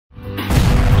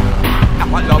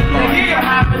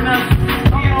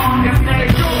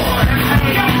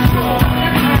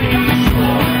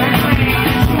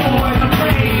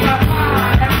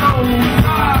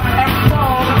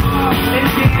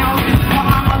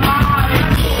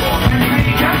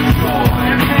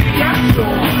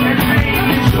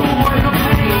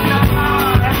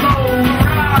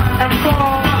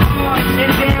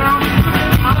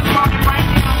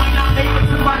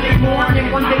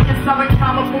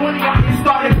40, it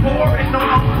started pouring. No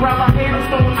umbrella,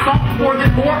 hailstone, something more than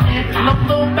Morgan. Look,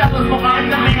 little fellas, but I'm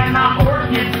the man, not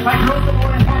organ. Like girls are more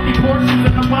than healthy portions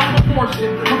in the well proportion.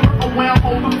 A well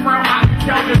overgrown, I can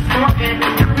tell you're snorting.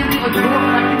 You're really adoring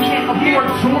like you can't afford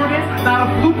Jordan. Not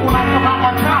a fluke when I come out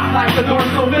on top like the door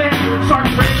so big. Shark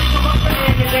ready to come up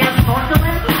and get there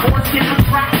snorkeling. Or getting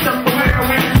cracked up the where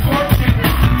when it's scorching.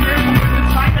 Here's the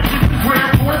China, this is where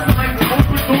porcelain.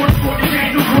 Open doors for the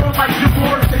change the world like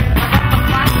divorcing. I got the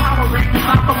black power rangers,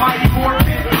 not the mighty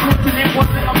morphin. Fortunate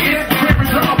wasn't a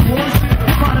miscarriage or abortion.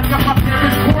 Trying to got my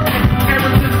parents courting.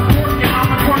 Parents is working. I'm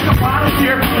a cork of bottles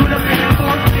here. Put up in a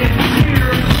fortune.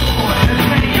 Cheers. It's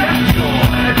pain, that's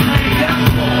joy. It's pain, that's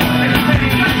joy. It's pain,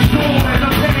 that's joy. The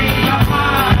pain, the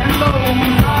high and low.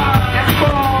 High and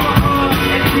fall.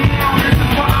 And down. This is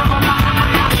why I'm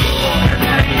alive. It's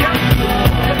pain, that's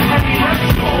joy. It's pain, that's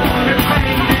joy. It's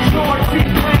pain, that's joy. See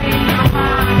pain, the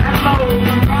high and low.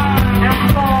 High and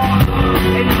fall.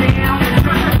 And down.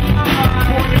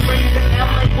 Born and raised in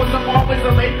LA, was always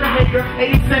a Laker hater.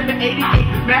 87,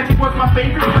 88, Magic was my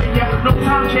favorite player. No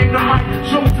time change, I'm like,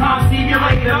 showtime, see you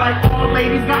later. Like all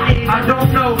ladies got AIDS, I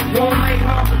don't know, won't make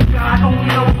her. God only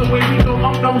knows the way we go,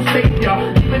 I'm no savior.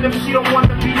 Even if she don't want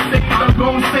to be saved, I'm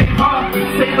gonna save her.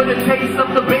 Savor the taste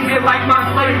of the baby like my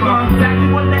flavor. Exactly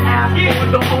what they ask for,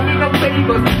 don't owe me no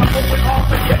favors. I'm going off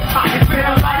and get hot, it's been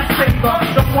a lifesaver.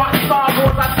 Don't watch Star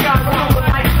Wars, I skyroll a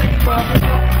lightsaber.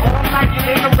 All night you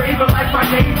ain't a raver like my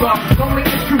neighbor. Don't make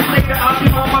this truth later, I'll be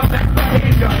on my best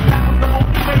behavior. That was the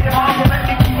only way that I will let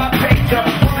me keep my pager.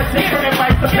 Wanna take her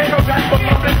advice, the paper rest for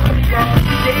love and flavor.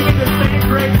 She gave me the same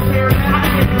grade here as I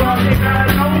get love. They got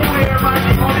nowhere like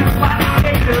all these flat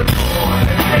skaters.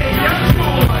 It's pain, yes,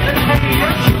 sure. It's pain,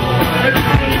 yes, sure. It's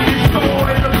pain, it's sure.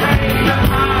 It's the pain, the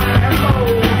high and low.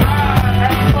 High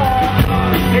and fall.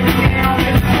 It's down,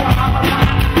 it's for I'm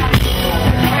alive.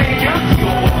 It's pain, yes,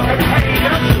 sure. It's pain,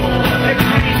 yes, sure. It's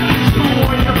pain, it's sure.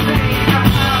 It's the pain, the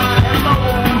high and low.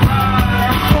 High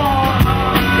and fall.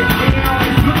 It's down,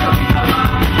 it's good to be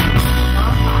alive.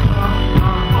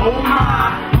 Oh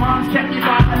my, mom's kept me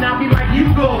by and now be like, you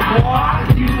go,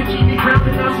 boy. Used to keep me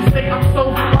grounded, now she say I'm so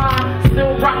fly.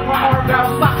 Still rock my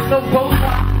Argyle socks, no bow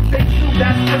tie. Stay true,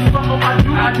 that's just something I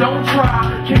do, I don't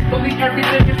try. Can't believe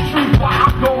everything is true, why I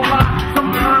gon' lie.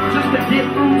 Sometimes just to get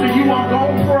through to you, I'm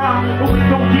gon' cry. But we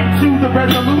gon' get to the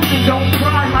resolution, don't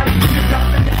cry. Like you got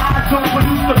in your eyes, don't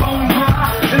produce the bone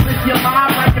dry. And if you're live,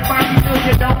 like if I be still,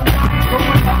 you don't cry.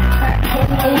 Growing up,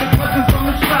 hold the questions from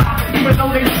the sky. Even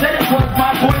though they said it was my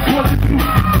voice wasn't